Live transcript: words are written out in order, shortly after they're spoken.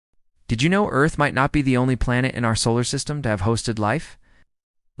Did you know Earth might not be the only planet in our solar system to have hosted life?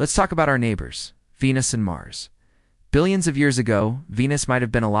 Let's talk about our neighbors, Venus and Mars. Billions of years ago, Venus might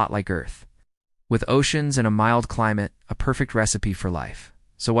have been a lot like Earth. With oceans and a mild climate, a perfect recipe for life.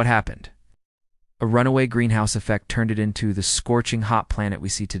 So what happened? A runaway greenhouse effect turned it into the scorching hot planet we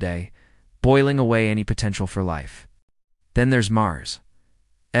see today, boiling away any potential for life. Then there's Mars.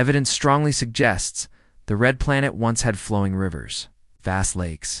 Evidence strongly suggests the red planet once had flowing rivers, vast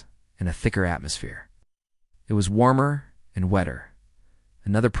lakes, and a thicker atmosphere. It was warmer and wetter,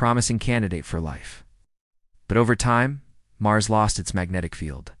 another promising candidate for life. But over time, Mars lost its magnetic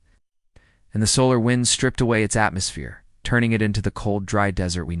field, and the solar winds stripped away its atmosphere, turning it into the cold, dry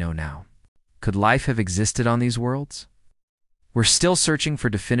desert we know now. Could life have existed on these worlds? We're still searching for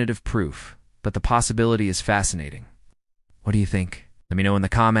definitive proof, but the possibility is fascinating. What do you think? Let me know in the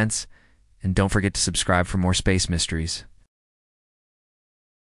comments, and don't forget to subscribe for more space mysteries.